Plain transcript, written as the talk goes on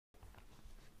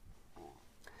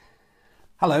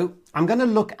Hello, I'm going to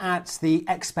look at the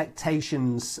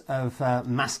expectations of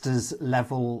master's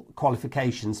level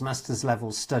qualifications, master's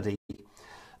level study.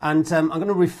 And I'm going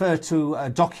to refer to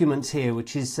a document here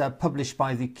which is published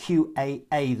by the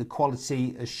QAA, the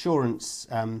Quality Assurance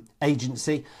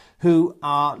Agency, who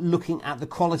are looking at the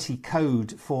quality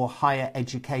code for higher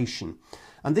education.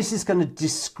 And this is going to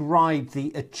describe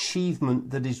the achievement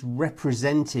that is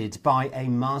represented by a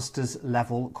master's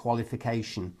level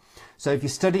qualification. So if you're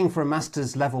studying for a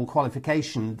master's level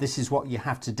qualification, this is what you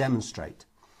have to demonstrate.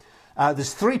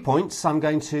 There's 3 points. I'm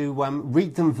going to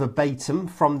read them verbatim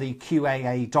from the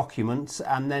QAA document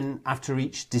and then after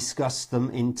each discuss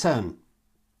them in turn.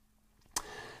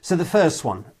 So the first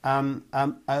one,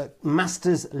 a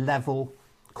master's level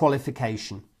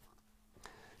qualification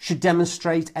should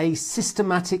demonstrate a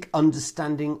systematic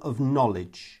understanding of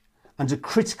knowledge and a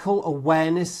critical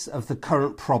awareness of the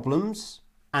current problems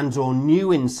and/or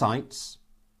new insights,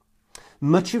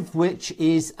 much of which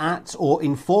is at or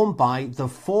informed by the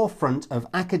forefront of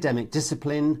academic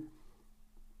discipline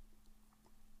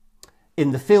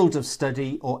in the field of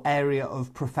study or area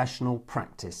of professional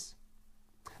practice.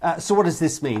 So what does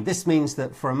this mean? This means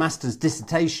that for a master's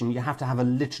dissertation, you have to have a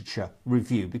literature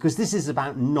review because this is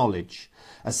about knowledge,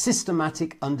 a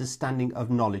systematic understanding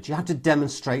of knowledge. You have to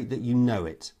demonstrate that you know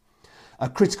it. A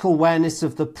critical awareness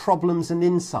of the problems and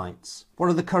insights.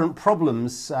 What are the current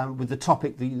problems with the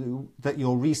topic that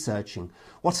you're researching?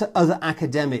 What are other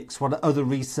academics, what are other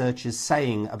researchers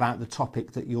saying about the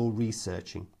topic that you're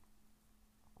researching?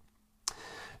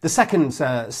 The second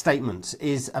statement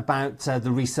is about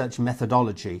the research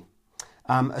methodology.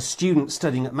 A student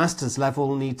studying at master's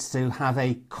level needs to have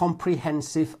a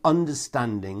comprehensive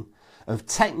understanding of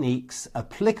techniques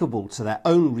applicable to their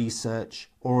own research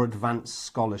or advanced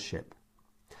scholarship.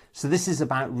 So this is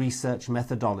about research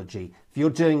methodology. If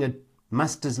you're doing a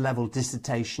master's level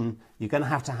dissertation, you're going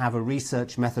to have a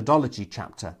research methodology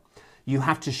chapter. You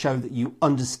have to show that you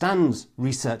understand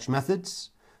research methods,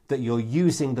 that you're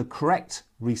using the correct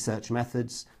research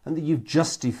methods, and that you've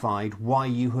justified why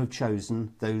you have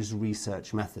chosen those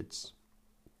research methods.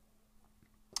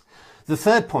 The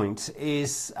third point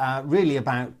is really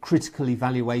about critical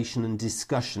evaluation and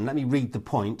discussion. Let me read the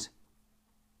point.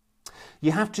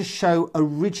 You have to show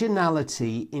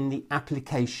originality in the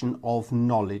application of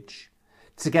knowledge,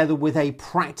 together with a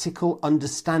practical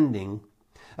understanding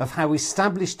of how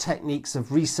established techniques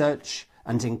of research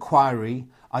and inquiry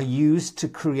are used to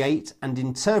create and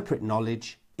interpret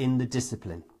knowledge in the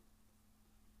discipline.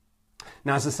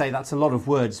 Now, as I say, that's a lot of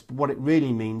words, but what it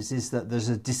really means is that there's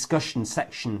a discussion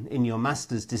section in your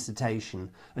master's dissertation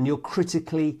and you're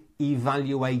critically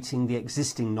evaluating the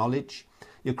existing knowledge.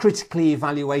 You're critically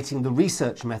evaluating the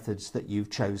research methods that you've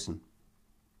chosen.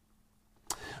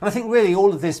 And I think really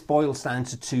all of this boils down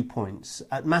to 2 points.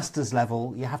 At master's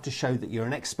level, you have to show that you're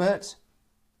an expert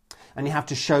and you have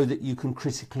to show that you can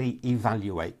critically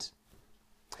evaluate.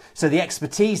 So the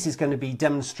expertise is going to be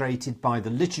demonstrated by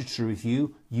the literature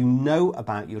review. You know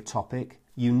about your topic,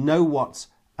 you know what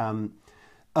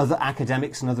other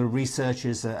academics and other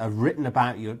researchers have written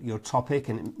about your topic,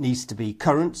 and it needs to be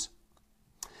current.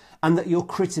 And that you're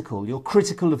critical. You're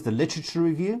critical of the literature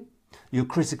review, you're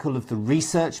critical of the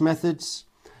research methods,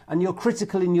 and you're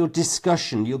critical in your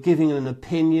discussion. You're giving an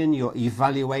opinion, you're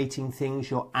evaluating things,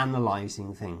 you're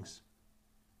analysing things.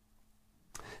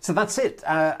 So that's it,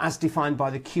 as defined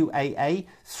by the QAA,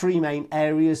 3 main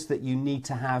areas that you need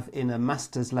to have in a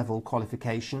master's level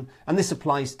qualification, and this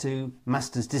applies to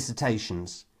master's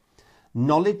dissertations: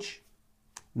 knowledge,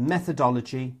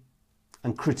 methodology,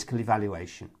 and critical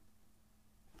evaluation.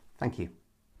 Thank you.